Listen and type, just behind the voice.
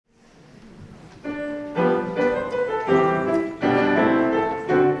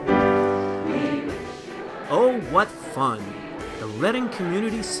fun! The Reading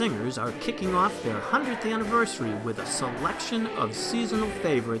Community Singers are kicking off their 100th anniversary with a selection of seasonal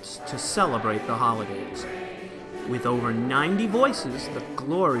favorites to celebrate the holidays. With over 90 voices, the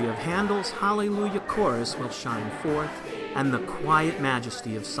glory of Handel's Hallelujah Chorus will shine forth, and the quiet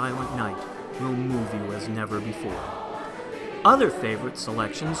majesty of Silent Night will move you as never before. Other favorite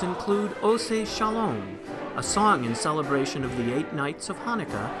selections include Ose Shalom, a song in celebration of the 8 nights of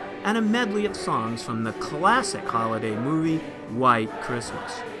Hanukkah, and a medley of songs from the classic holiday movie White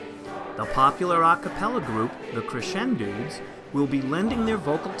Christmas. The popular a cappella group, the Crescendudes, will be lending their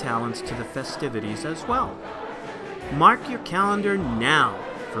vocal talents to the festivities as well. Mark your calendar now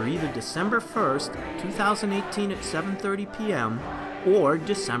for either December 1st, 2018 at 7:30 p.m. or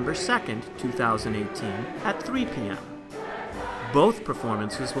December 2nd, 2018 at 3 p.m. Both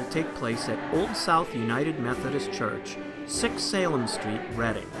performances will take place at Old South United Methodist Church, 6 Salem Street,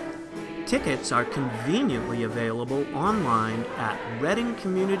 Reading. Tickets are conveniently available online at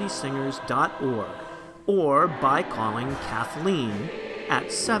readingcommunitysingers.org or by calling Kathleen at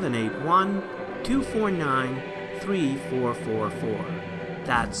 781-249-3444.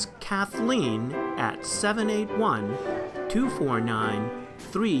 That's Kathleen at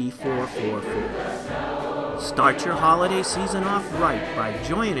 781-249-3444. Start your holiday season off right by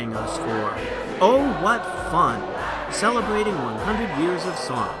joining us for Oh What Fun! Celebrating 100 years of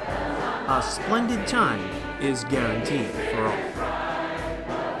song. A splendid time is guaranteed for all.